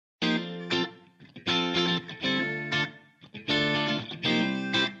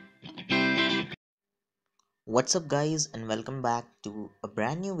What's up guys, and welcome back to a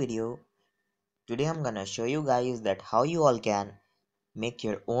brand new video. Today I'm gonna show you guys that how you all can make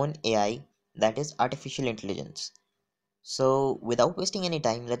your own AI, that is artificial intelligence. So without wasting any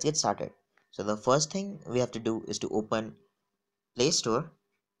time, let's get started. So the first thing we have to do is to open Play Store.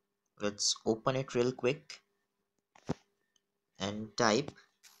 Let's open it real quick and type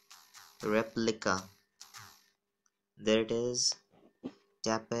Replica. There it is.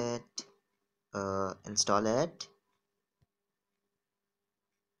 Tap it, install it.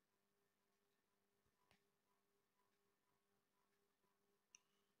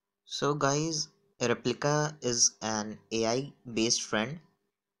 So guys, Replica is an AI based friend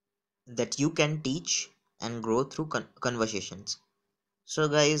that you can teach and grow through conversations. So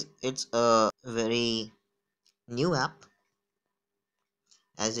guys, it's a very new app.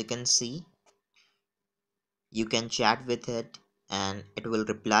 As you can see, you can chat with it and it will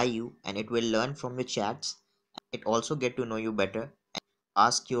reply you and it will learn from your chats. It also get to know you better,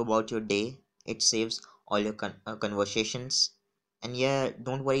 ask you about your day. It saves all your conversations. And yeah,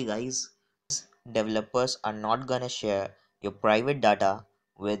 don't worry guys, developers are not gonna share your private data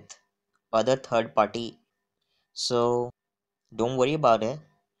with other third party. So don't worry about it,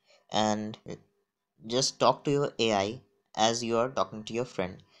 and just talk to your AI as you are talking to your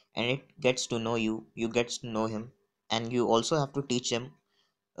friend, and it gets to know you, you gets to know him, and you also have to teach him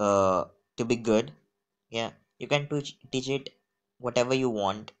uh, to be good. Yeah, you can teach it whatever you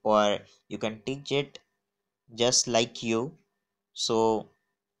want, or you can teach it just like you, so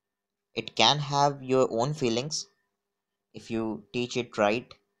it can have your own feelings if you teach it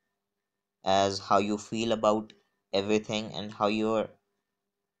right, as how you feel about everything and how your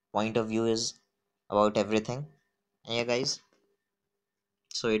point of view is about everything. And yeah guys,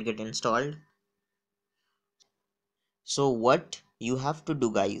 so it get installed. So what you have to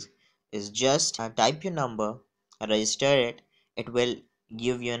do guys is just type your number, register it. It will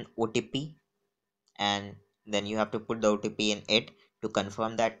give you an OTP, and then you have to put the OTP in it to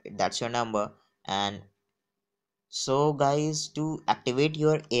confirm that that's your number. And so guys, to activate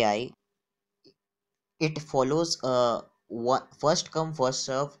your AI, it follows a first come first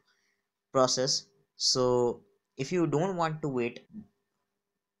serve process. So if you don't want to wait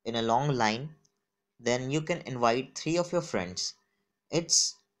in a long line, then you can invite 3 of your friends.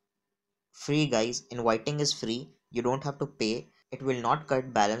 It's free guys, inviting is free, you don't have to pay. It will not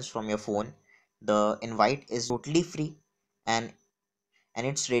cut balance from your phone. The invite is totally free, and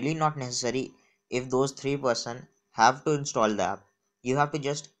it's really not necessary if those 3 person have to install the app. You have to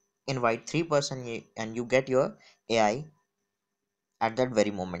just invite 3 person and you get your AI at that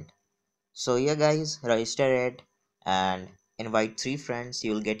very moment. So yeah guys, register it and invite 3 friends.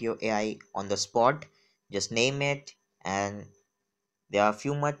 You'll get your AI on the spot. Just name it, and there are a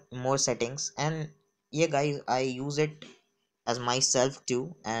few much more settings. And yeah guys, I use it as myself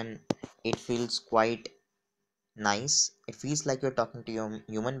too, and it feels quite nice. It feels like you're talking to your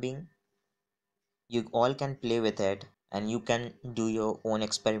human being. You all can play with it and you can do your own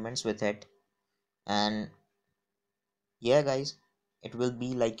experiments with it. And yeah guys, it will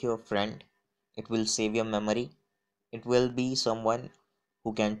be like your friend. It will save your memory. It will be someone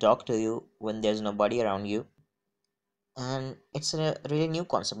who can talk to you when there's nobody around you. And it's a really new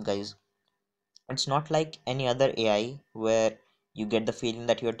concept guys. It's not like any other AI where you get the feeling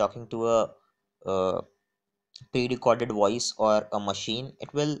that you're talking to a pre-recorded voice or a machine.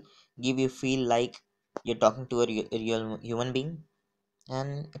 It will give you feel like you're talking to a real human being,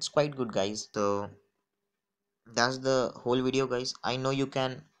 and it's quite good guys. So that's the whole video guys. I know you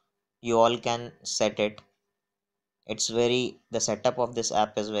all can set it. It's very, the setup of this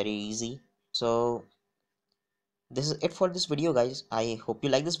app is very easy. So this is it for this video guys. I hope you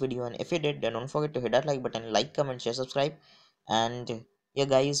like this video, and if you did, then don't forget to hit that like button, like, comment, share, subscribe. And yeah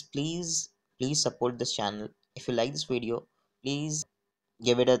guys, please support this channel. If you like this video, please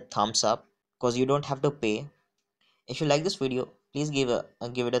give it a thumbs up, because you don't have to pay. If you like this video, please give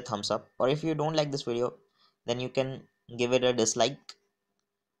it a thumbs up, or if you don't like this video, then you can give it a dislike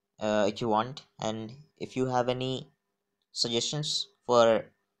if you want. And if you have any suggestions for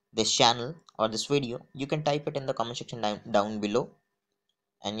this channel or this video, you can type it in the comment section down below.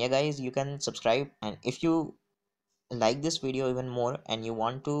 And yeah guys, you can subscribe, and if you like this video even more and you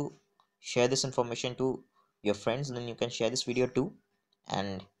want to share this information to your friends, then you can share this video too.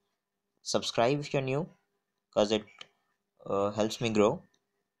 And subscribe if you're new, because it helps me grow.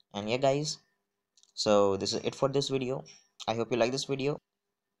 And yeah guys, so this is it for this video. I hope you like this video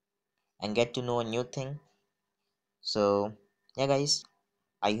and get to know a new thing. So yeah guys,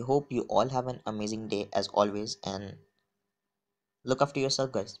 I hope you all have an amazing day as always, and look after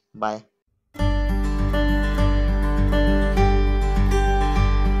yourself guys. Bye.